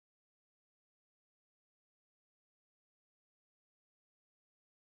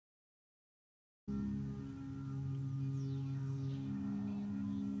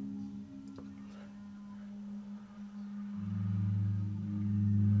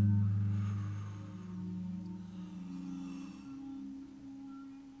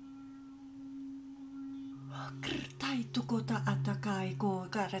tai tukota atakai ko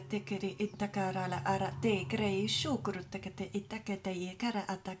kara tekeri itakara la ara te grei shukuru tekete itakete i kara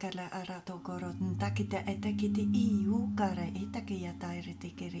atakala ara tokoro ntakite etakite iu kara itakia tairi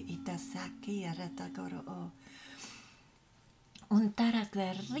tekeri itasaki ara takoro o untara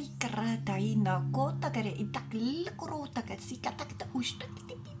rikara taina kota kare itaklikuru takasika takta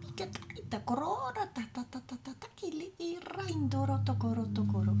ustakite ita korora takili i raindoro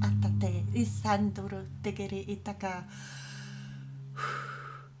tokoro atate isandoro tekere itaka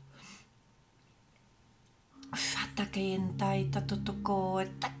Fatakentai tatotoko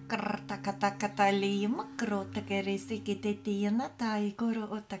takatali makro takere sikite tiana tai koro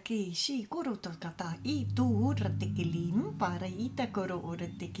otaki shi koro tokata I tu ratekilim para ita koro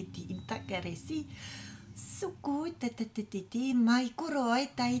oratekiti intakare si Suku tetetiti mai kuro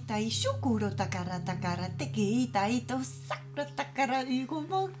tai tai shukuro takara teke tai to sakra takara igo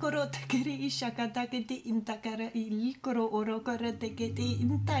mo kuro takeri ishaka taketi intakara il kuro oro kara teketi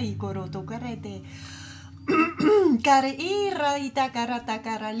intai kuro to karete kare ira itakara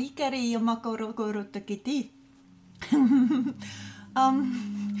takara likare yamakoro kuro taketi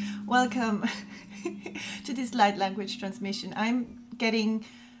welcome to this light language transmission. I'm getting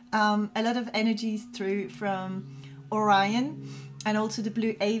a lot of energies through from Orion and also the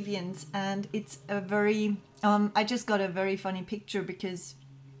blue avians, and it's a very I just got a very funny picture because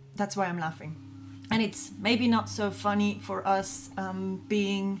that's why I'm laughing, and it's maybe not so funny for us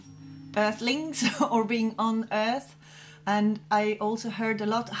being earthlings or being on earth. And I also heard a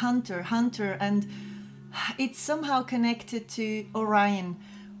lot hunter, and it's somehow connected to Orion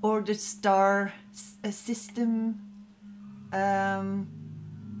or the star system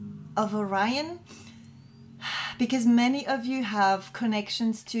of Orion, because many of you have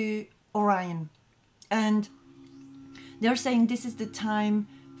connections to Orion, and they're saying this is the time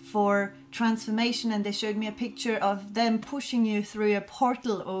for transformation, and they showed me a picture of them pushing you through a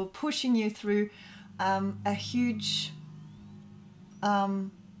portal or pushing you through a huge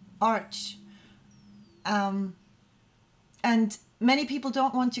arch, and many people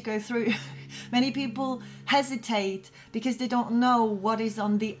don't want to go through. Many people hesitate because they don't know what is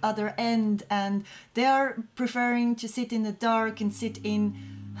on the other end, and they are preferring to sit in the dark and sit in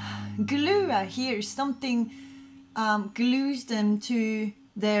glue. I hear something glues them to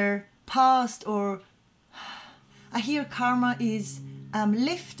their past, or I hear karma is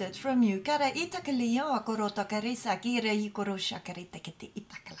lifted from you. Kara itakaliya korota karisa kire ikoro shakari tekete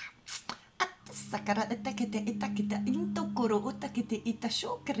itakala. Sakara itakete itakita intokoro utakete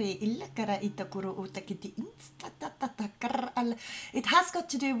itashokre illakara itakoro utakete instatatakar. It has got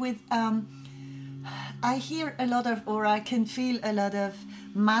to do with I hear a lot of, or I can feel a lot of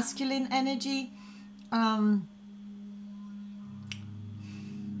masculine energy.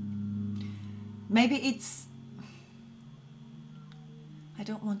 Maybe it's, I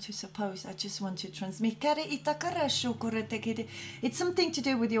don't want to suppose, I just want to transmit. It's something to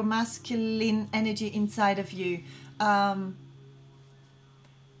do with your masculine energy inside of you.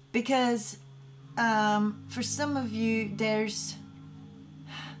 Because for some of you, there's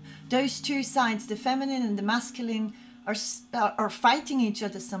those two sides, the feminine and the masculine, are fighting each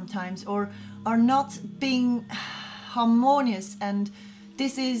other sometimes, or are not being harmonious, and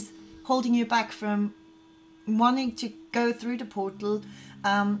this is holding you back from wanting to go through the portal.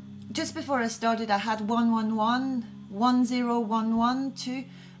 Just before I started, I had 111, 1011 too.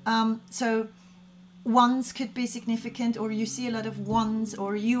 So ones could be significant, or you see a lot of ones,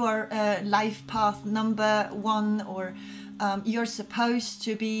 or you are life path number 1, or you're supposed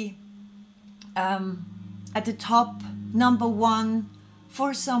to be at the top, number 1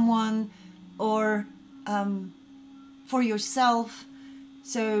 for someone, or for yourself.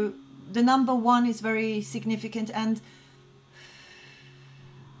 So the number 1 is very significant, and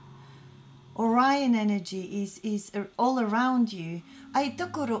Orion energy is all around you.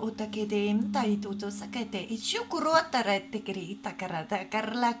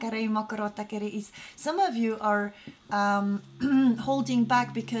 Some of you are holding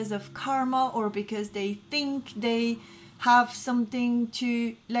back because of karma, or because they think they have something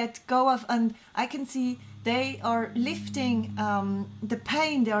to let go of, and I can see they are lifting the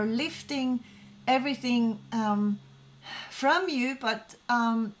pain, they are lifting everything from you, but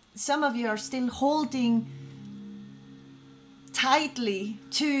some of you are still holding tightly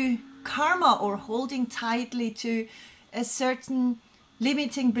to karma, or holding tightly to a certain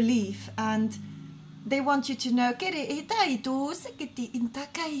limiting belief, and they want you to know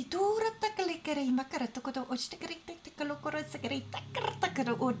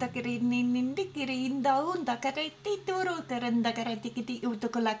sakara utakari nindikiri indaunda kare tituru karanda kare tikiti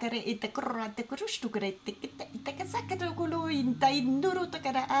utokola kare itakura takurushtu kare takasakara kulu inta induru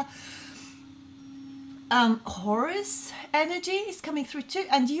takara. Horus energy is coming through too,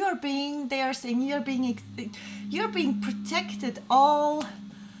 and you're being, they are saying you're being protected all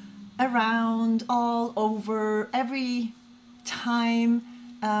around, all over, every time,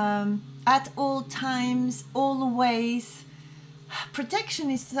 at all times, always. Protection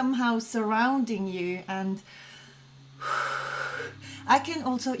is somehow surrounding you, and I can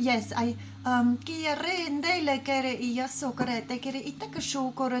also, yes,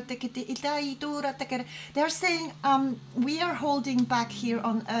 they're saying we are holding back here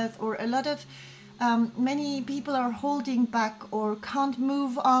on earth, or a lot of many people are holding back or can't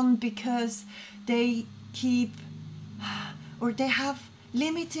move on because they keep, or they have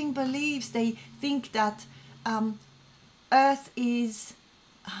limiting beliefs. They think that earth is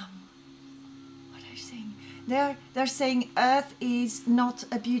what are you saying? They're saying earth is not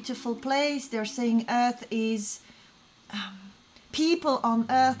a beautiful place. They're saying earth is people on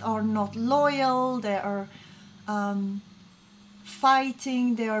earth are not loyal. They are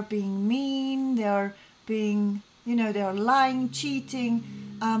fighting. They are being mean. They are being, you know, they are lying, cheating.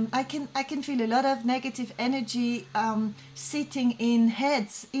 I can feel a lot of negative energy sitting in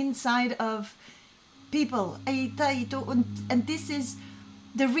heads inside of people, and this is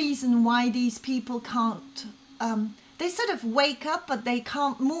the reason why these people can't. They sort of wake up, but they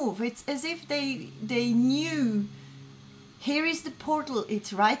can't move. It's as if they knew, here is the portal.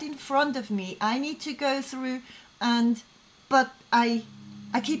 It's right in front of me. I need to go through, but I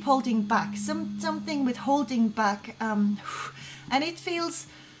keep holding back. Something with holding back, and it feels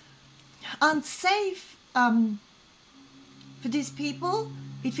unsafe for these people.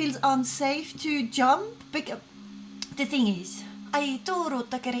 It feels unsafe to jump. The thing is,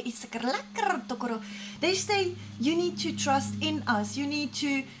 they say you need to trust in us. You need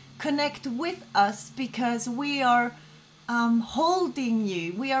to connect with us because we are holding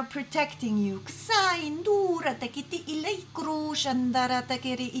you. We are protecting you.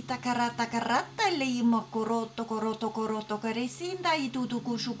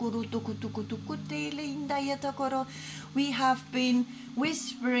 We have been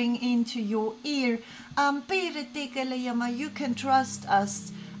whispering into your ear. You can trust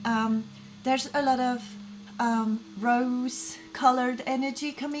us. There's a lot of rose colored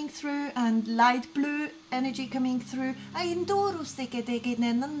energy coming through and light blue energy coming through.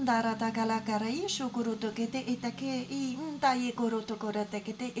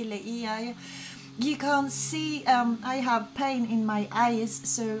 You can't see, I have pain in my eyes,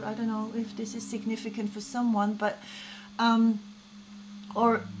 so I don't know if this is significant for someone, but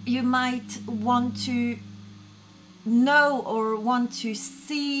or you might want to know or want to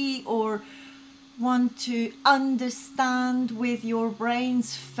see or want to understand with your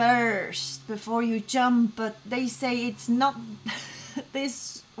brains first before you jump, but they say it's not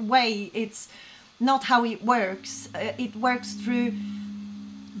this way. It's not how it works. It works through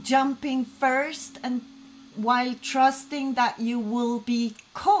jumping first, and while trusting that you will be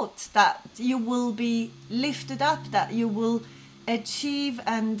caught, that you will be lifted up, that you will achieve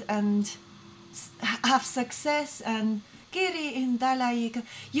and have success. And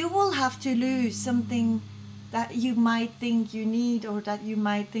you will have to lose something that you might think you need or that you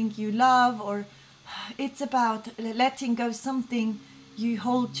might think you love, or it's about letting go something you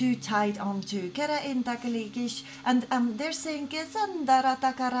hold too tight onto. And they're saying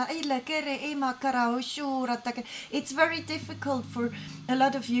it's very difficult for a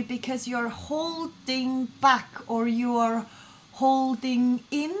lot of you because you're holding back, or you are holding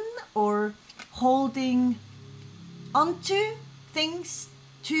in, or holding onto things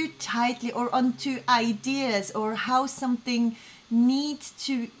too tightly, or onto ideas, or how something needs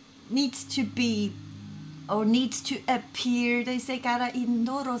to be or needs to appear. They say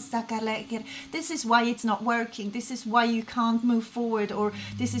this is why it's not working, this is why you can't move forward, or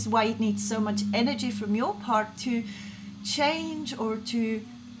this is why it needs so much energy from your part to change or to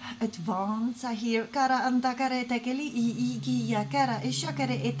advance. I hear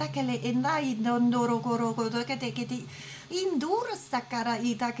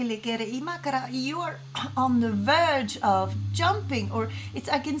you are on the verge of jumping, or it's,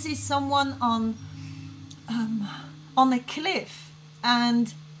 I can see someone on a cliff,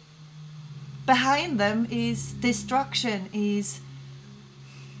 and behind them is destruction, is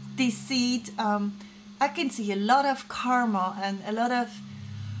deceit. I can see a lot of karma and a lot of,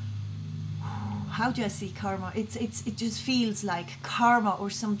 how do I see karma? It just feels like karma, or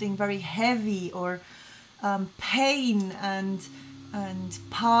something very heavy, or pain, and and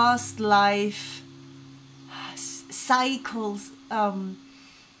past life cycles.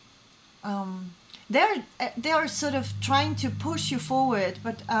 They're sort of trying to push you forward,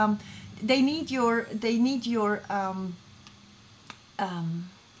 but they need your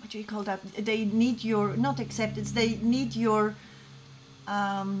what do you call that? They need your, not acceptance, they need your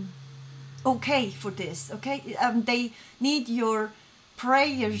okay for this, okay? They need your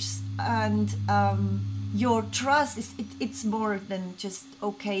prayers and your trust. It's more than just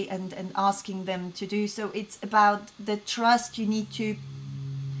okay and asking them to do so. It's about the trust you need to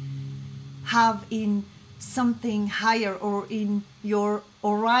have in something higher, or in your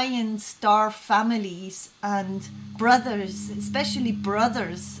Orion star families and brothers, especially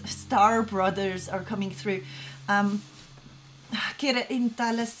brothers, star brothers are coming through. I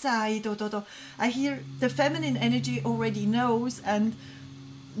hear the feminine energy already knows, and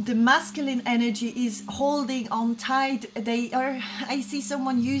the masculine energy is holding on tight. They are, I see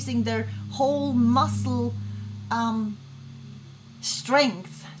someone using their whole muscle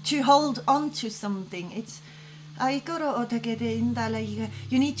strength to hold on to something. It's you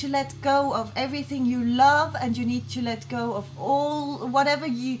need to let go of everything you love, and you need to let go of all whatever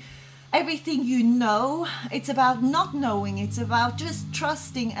you, everything you know. It's about not knowing, it's about just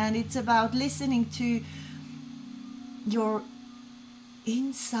trusting, and it's about listening to your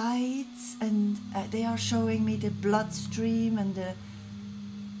insides. And they are showing me the bloodstream and the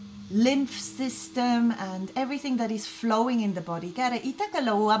lymph system and everything that is flowing in the body. Blue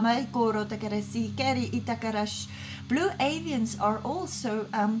avians are also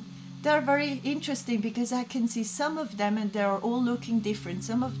they're very interesting, because I can see some of them and they're all looking different.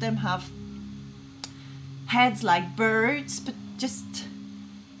 Some of them have heads like birds, but just,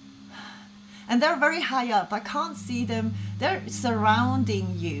 and they're very high up. I can't see them. They're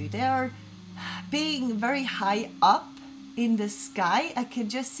surrounding you. They're being very high up in the sky. I can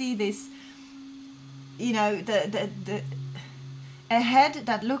just see this, you know, a head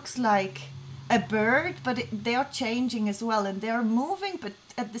that looks like a bird, but they are changing as well, and they are moving, but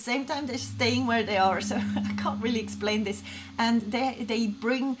at the same time they're staying where they are. So I can't really explain this. And they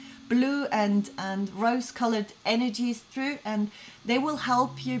bring blue and rose colored energies through, and they will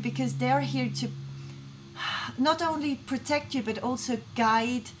help you, because they're here to not only protect you but also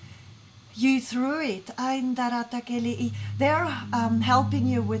guide you through it. They're helping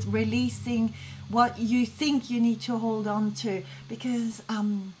you with releasing what you think you need to hold on to, because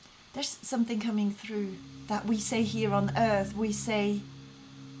there's something coming through that we say here on earth. We say,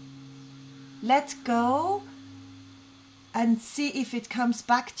 let go and see if it comes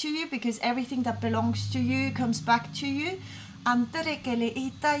back to you, because everything that belongs to you comes back to you. I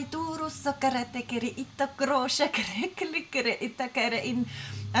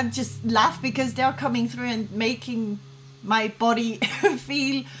just laugh because they're coming through and making my body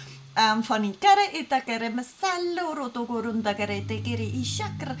feel funny.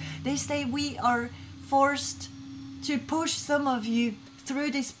 They say we are forced to push some of you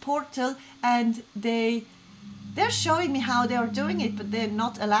through this portal, and they're showing me how they are doing it, but they're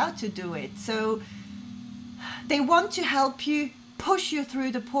not allowed to do it. So they want to help you, push you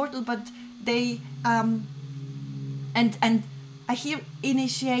through the portal, but they and I hear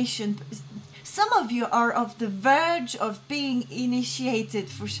initiation. Some of you are of the verge of being initiated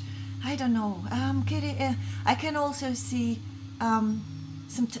for, I don't know. I can also see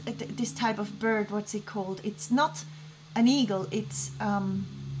this type of bird. What's it called? It's not an eagle. It's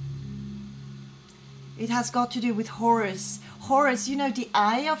it has got to do with Horus. Horus, you know, the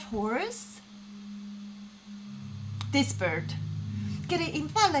eye of Horus. This bird.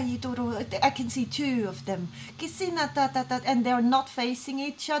 I can see two of them, and they're not facing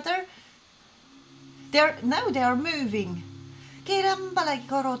each other. They're moving.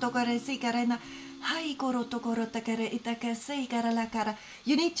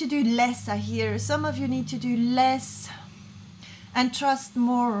 You need to do less, I hear. Some of you need to do less and trust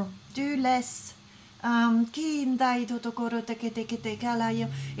more. Do less.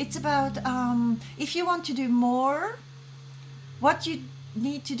 It's about if you want to do more, what you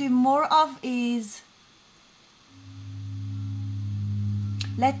need to do more of is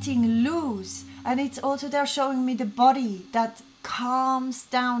letting loose. And it's also, they're showing me the body that calms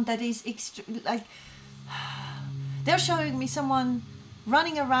down, that is like they're showing me someone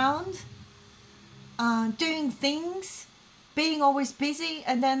running around, doing things, being always busy,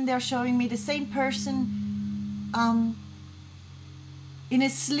 and then they're showing me the same person in a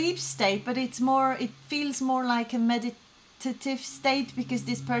sleep state, but it feels more like a meditative state, because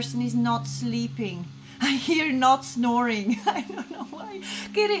this person is not sleeping. I hear not snoring. I don't know why.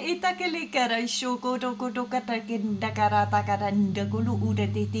 Kiri itakeli kara shoko koto kata kindakara takara ndagulu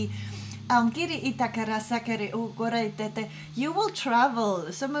udetiti. Kiri itakara sakare ogore tete. You will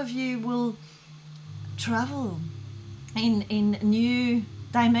travel. Some of you will travel in new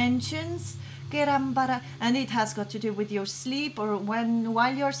dimensions. Kerambara, and it has got to do with your sleep or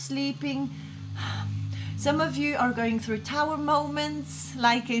while you're sleeping. Some of you are going through tower moments,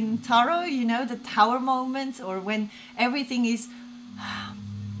 like in tarot, you know, the tower moments, or when everything is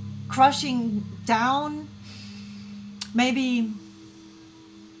crushing down. Maybe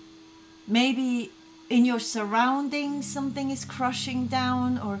in your surroundings something is crushing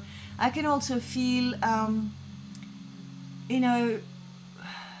down, or I can also feel, you know,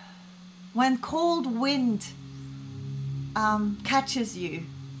 when cold wind catches you,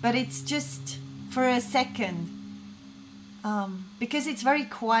 but it's just for a second, because it's very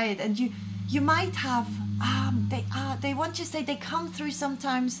quiet, and you might have they want to say they come through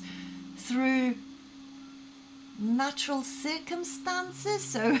sometimes through natural circumstances,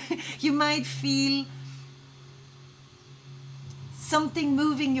 so you might feel something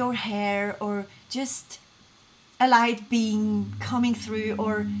moving your hair, or just a light beam coming through,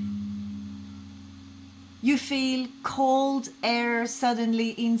 or you feel cold air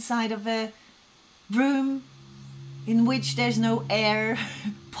suddenly inside of a room in which there's no air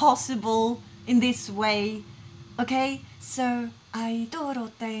possible in this way. Okay, so I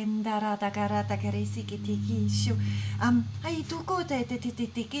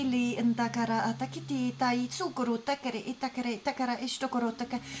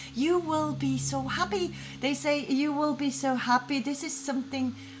you will be so happy. They say you will be so happy. This is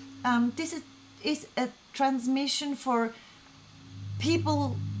something, this is a transmission for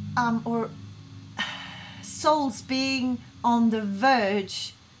people, or souls being on the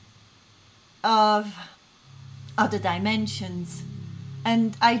verge of other dimensions.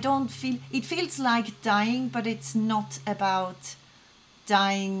 And I don't feel, it feels like dying, but it's not about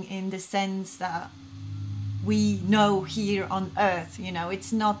dying in the sense that we know here on earth, you know.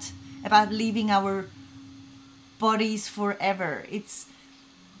 It's not about leaving our bodies forever. It's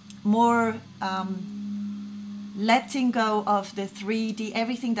more letting go of the 3D,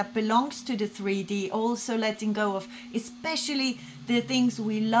 everything that belongs to the 3D, also letting go of especially the things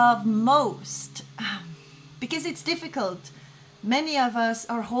we love most, because it's difficult. Many of us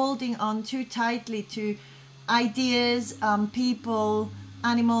are holding on too tightly to ideas, people,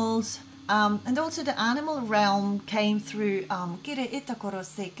 animals, and also the animal realm came through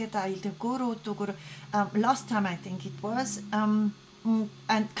last time, I think it was,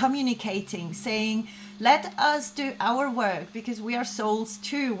 and communicating, saying, let us do our work, because we are souls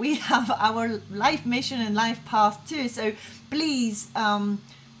too. We have our life mission and life path too. So please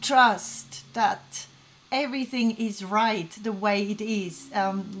trust that everything is right the way it is.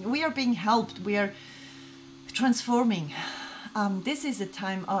 We are being helped. We are transforming. This is a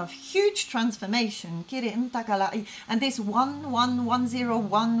time of huge transformation. And this 1, 1, 1, 0,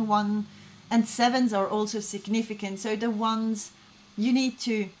 1, 1 and 7s are also significant. So the ones you need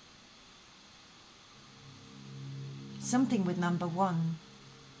to, something with number 1.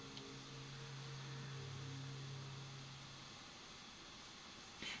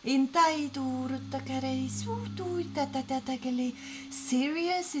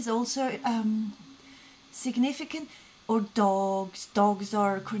 Sirius is also significant, or dogs. Dogs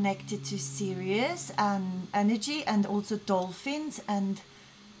are connected to Sirius and energy, and also dolphins, and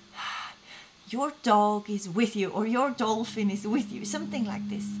your dog is with you, or your dolphin is with you, something like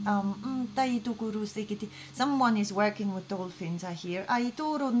this. Someone is working with dolphins, I hear.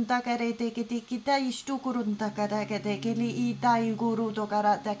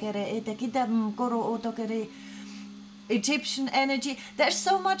 Egyptian energy. There's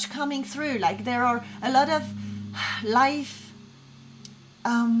so much coming through, like there are a lot of life,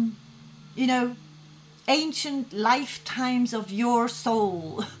 you know, ancient lifetimes of your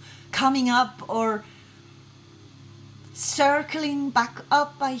soul coming up, or circling back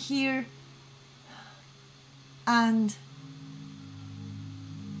up, I hear. And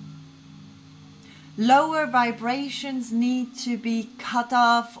lower vibrations need to be cut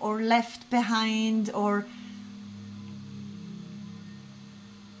off or left behind, or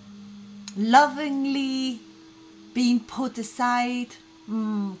lovingly being put aside.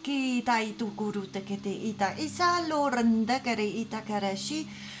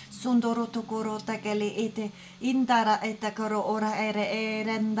 Sundoro tokoro takele ete indara etakoro ora ere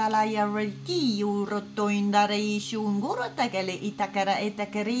rendala ya reki uroto indara ishunguro takele itakara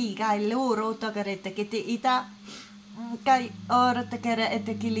etakari ga loro takare takete ita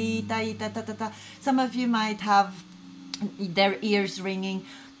Some of you might have their ears ringing.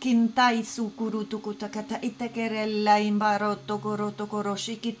 Kintai sukuru tukutakata itakerella imbaro tokoro tokoro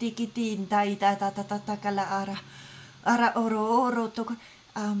shikitikiti intai takala ara oro toko.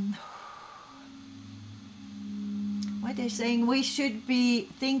 What they're saying, we should be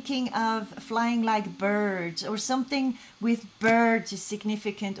thinking of flying like birds, or something with birds is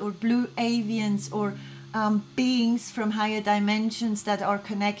significant, or blue avians, or beings from higher dimensions that are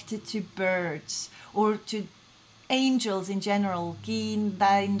connected to birds, or to angels in general.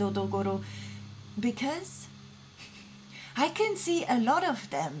 Because I can see a lot of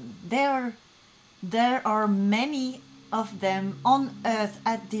them. There are many of them on earth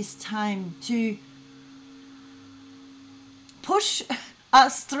at this time to push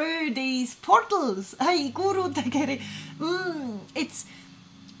us through these portals. It's,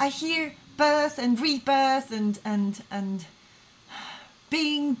 I hear birth and rebirth and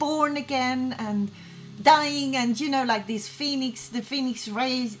being born again and dying, and you know, like this phoenix, the phoenix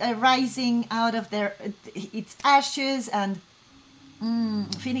rising out of its ashes, and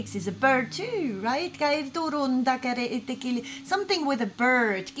phoenix is a bird too, right? Something with a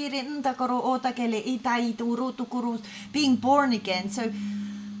bird, being born again. So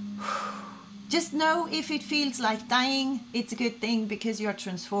just know, if it feels like dying, it's a good thing, because you're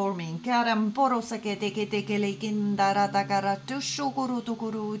transforming. They're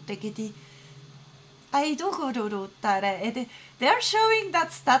showing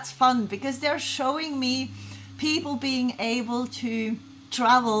that's fun, because they're showing me people being able to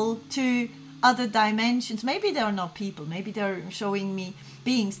travel to other dimensions. Maybe they're not people, maybe they're showing me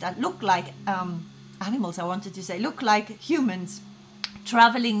beings that look like animals, I wanted to say, look like humans,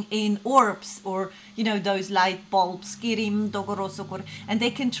 traveling in orbs, or you know, those light bulbs, and they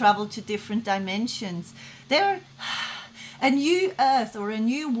can travel to different dimensions. They're a new earth, or a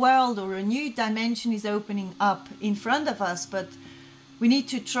new world, or a new dimension is opening up in front of us, but we need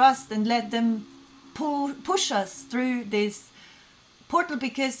to trust and let them push us through this portal,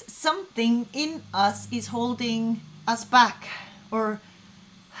 because something in us is holding us back, or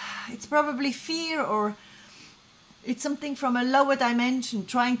it's probably fear, or it's something from a lower dimension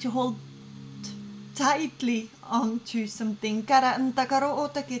trying to hold tightly onto something.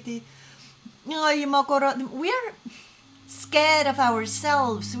 We're scared of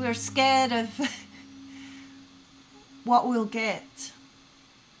ourselves. We're scared of what we'll get.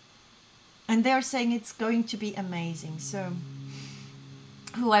 And they're saying it's going to be amazing. So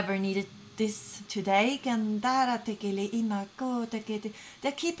whoever needed this today, they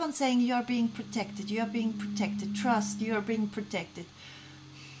keep on saying you are being protected, you are being protected, trust, you are being protected.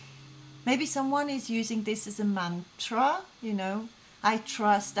 Maybe someone is using this as a mantra, you know, I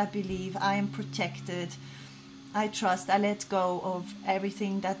trust, I believe, I am protected, I trust, I let go of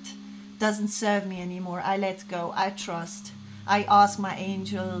everything that doesn't serve me anymore, I let go, I trust, I ask my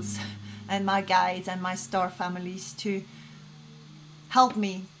angels and my guides and my star families to help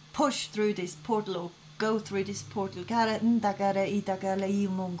me push through this portal, or go through this portal.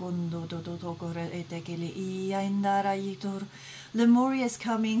 Lemuria is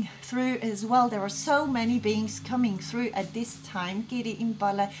coming through as well. There are so many beings coming through at this time.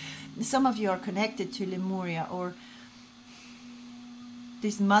 Some of you are connected to Lemuria, or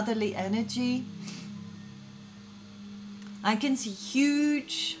this motherly energy. I can see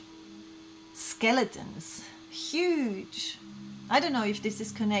huge skeletons, huge. I don't know if this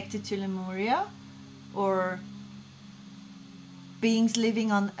is connected to Lemuria, or beings living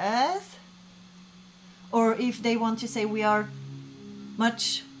on Earth, or if they want to say we are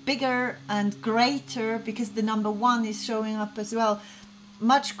much bigger and greater, because the number 1 is showing up as well,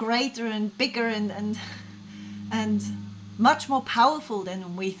 much greater and bigger and much more powerful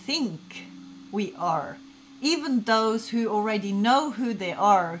than we think we are. Even those who already know who they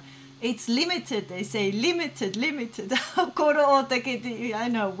are, it's limited, they say, limited. I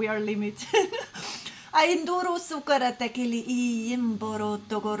know, we are limited.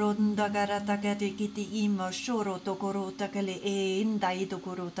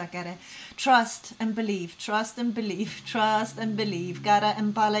 Trust and believe, trust and believe, trust and believe.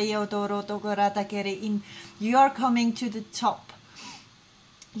 You are coming to the top.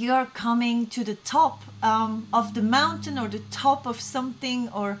 You are coming to the top of the mountain, or the top of something,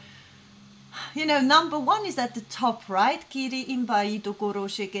 or you know, number 1 is at the top, right?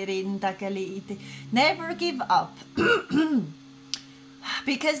 Never give up.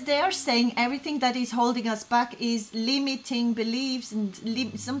 Because they are saying everything that is holding us back is limiting beliefs and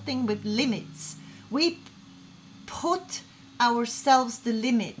something with limits. We put ourselves the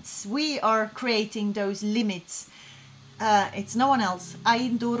limits. We are creating those limits. it's no one else.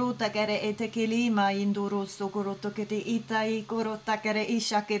 Ainduru takere etekili ma induru sukuru tokete itai kuro takere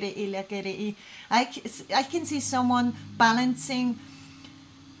ishakere ilakere. I can see someone balancing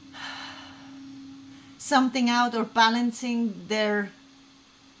something out, or balancing their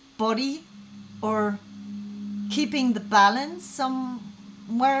body, or keeping the balance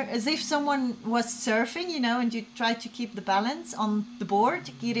somewhere, as if someone was surfing, you know, and you try to keep the balance on the board.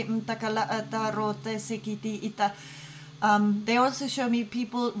 They also show me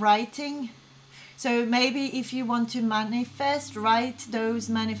people writing. So maybe if you want to manifest, write those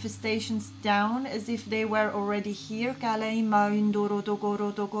manifestations down as if they were already here.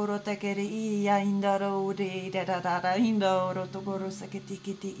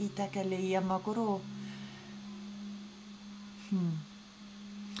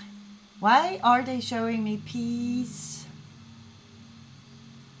 Why are they showing me peace,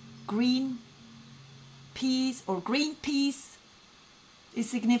 green peace, or green peace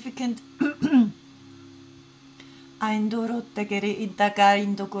is significant? You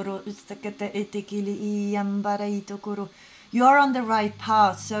are on the right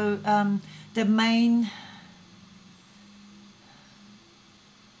path. So the main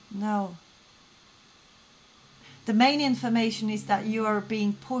information is that you are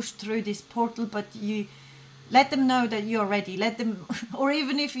being pushed through this portal, but you let them know that you're ready. Let them, or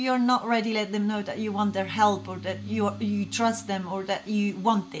even if you're not ready, let them know that you want their help, or that you trust them, or that you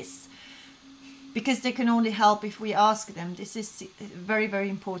want this. Because they can only help if we ask them. This is very, very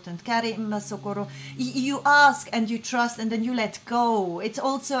important. You ask and you trust, and then you let go. It's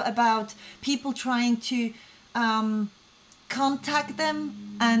also about people trying to contact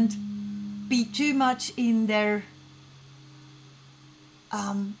them and be too much in their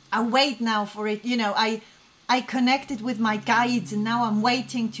I wait now for it. You know, I connected with my guides, and now I'm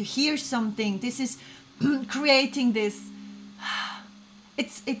waiting to hear something. This is creating this.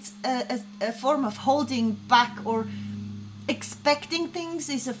 It's a form of holding back, or expecting things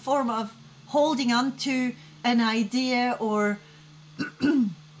is a form of holding on to an idea, or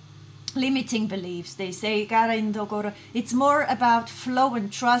limiting beliefs. They say it's more about flow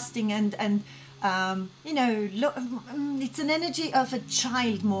and trusting, and you know, it's an energy of a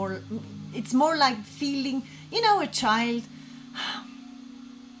child more. It's more like feeling, you know, a child.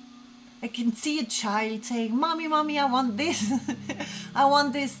 I can see a child saying, "Mommy, mommy, I want this. I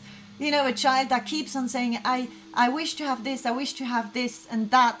want this." You know, a child that keeps on saying, I wish to have this, I wish to have this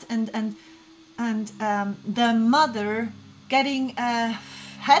and that, and the mother getting a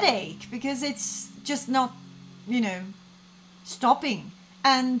headache because it's just not, you know, stopping.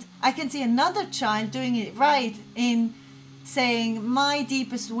 And I can see another child doing it right in saying, my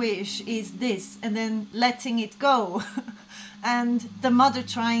deepest wish is this, and then letting it go. And the mother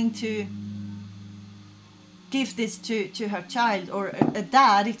trying to give this to her child, or a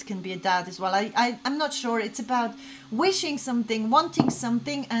dad. It can be a dad as well. I'm not sure. It's about wishing something, wanting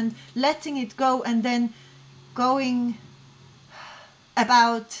something, and letting it go, and then going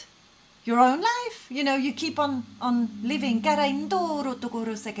about your own life. You know, you keep on living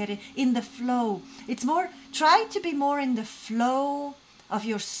in the flow. It's more, try to be more in the flow of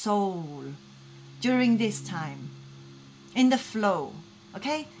your soul during this time. In the flow,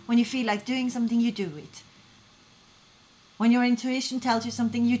 okay? When you feel like doing something, you do it. When your intuition tells you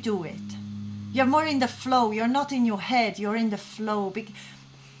something, you do it. You're more in the flow. You're not in your head. You're in the flow.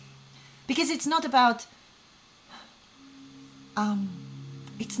 Because it's not about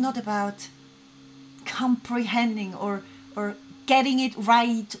comprehending or getting it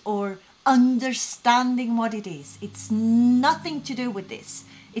right or understanding what it is. It's nothing to do with this.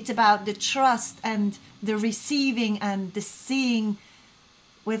 It's about the trust and the receiving and the seeing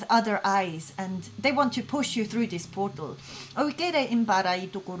with other eyes, and they want to push you through this portal. We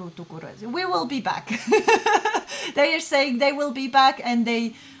will be back. They are saying they will be back, and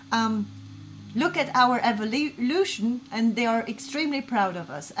they look at our evolution, and they are extremely proud of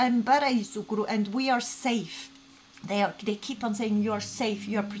us. And we are safe. They keep on saying, you are safe,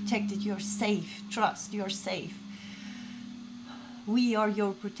 you are protected, you are safe, trust, you are safe. We are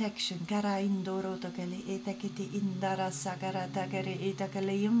your protection.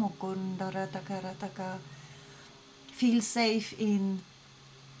 Feel safe in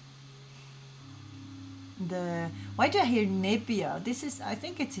the... Why do I hear nebbia? This is, I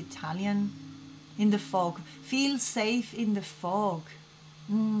think it's Italian. In the fog. Feel safe in the fog.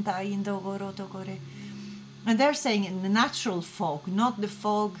 And they're saying in the natural fog, not the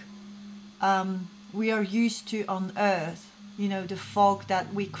fog we are used to on Earth. You know, the fog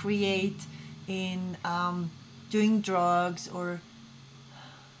that we create in doing drugs or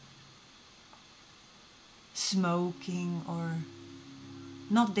smoking, or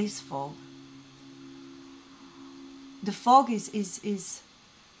not this fog. The fog is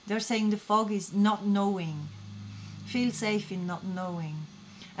they're saying the fog is not knowing. Feel safe in not knowing.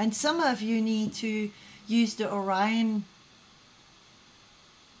 And some of you need to use the Orion,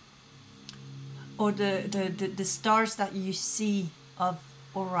 or the stars that you see of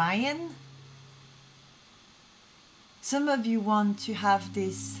Orion. Some of you want to have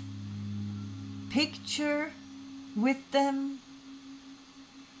this picture with them.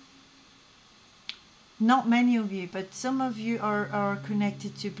 Not many of you, but some of you are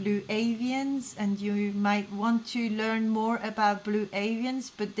connected to blue avians, and you might want to learn more about blue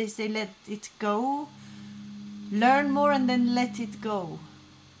avians, but they say let it go. Learn more and then let it go.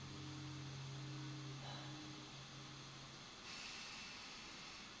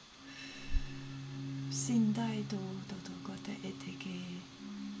 Sindai do do gote eteke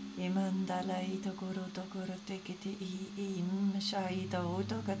imandalai to goro teke te im shai do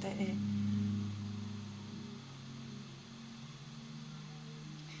gote e.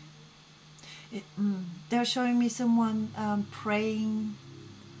 They're showing me someone praying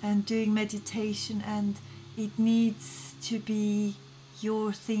and doing meditation, and it needs to be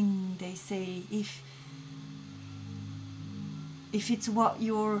your thing. They say if it's what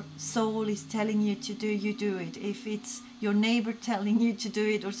your soul is telling you to do, you do it. If it's your neighbor telling you to do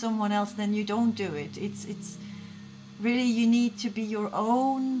it, or someone else, then you don't do it. It's really, you need to be your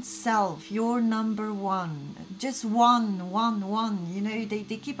own self, your number one. Just one. You know,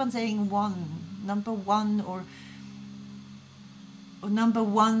 they keep on saying one. Number one, or number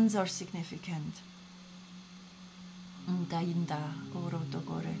ones are significant.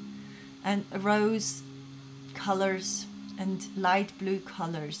 And rose colors and light blue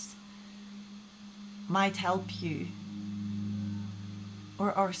colors might help you,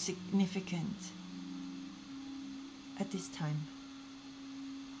 or are significant at this time.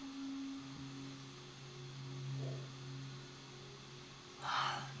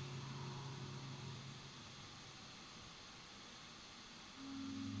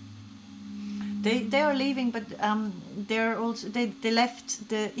 They are leaving, but they're also they left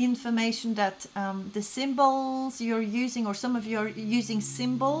the information that the symbols you're using, or some of you are using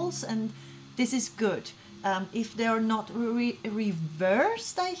symbols, and this is good. If they are not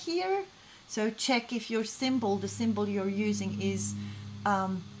reversed, I hear. So check if your symbol, the symbol you're using, is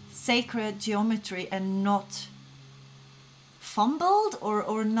sacred geometry and not fumbled,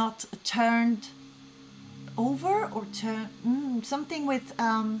 or not turned over, or something with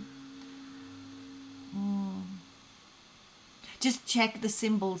just check the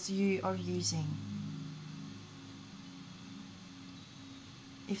symbols you are using,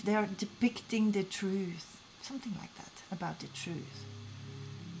 if they are depicting the truth, something like that, about the truth.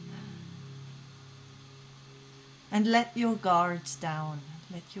 And let your guards down.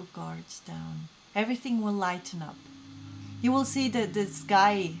 Let your guards down. Everything will lighten up. You will see the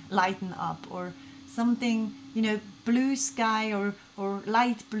sky lighten up, or something, you know, blue sky, or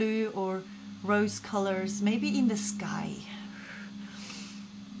light blue, or rose colors, maybe in the sky.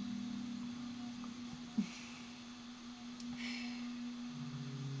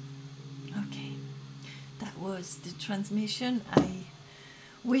 Okay, that was the transmission. I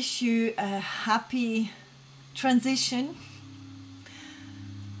wish you a happy transition.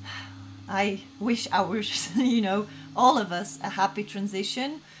 I wish ours, you know, all of us, a happy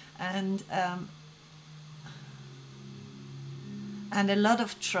transition, and a lot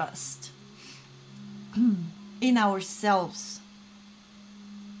of trust in ourselves.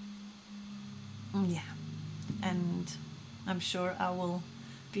 Yeah, and I'm sure I will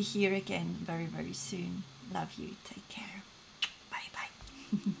be here again very, very soon. Love you. Take care. Bye bye.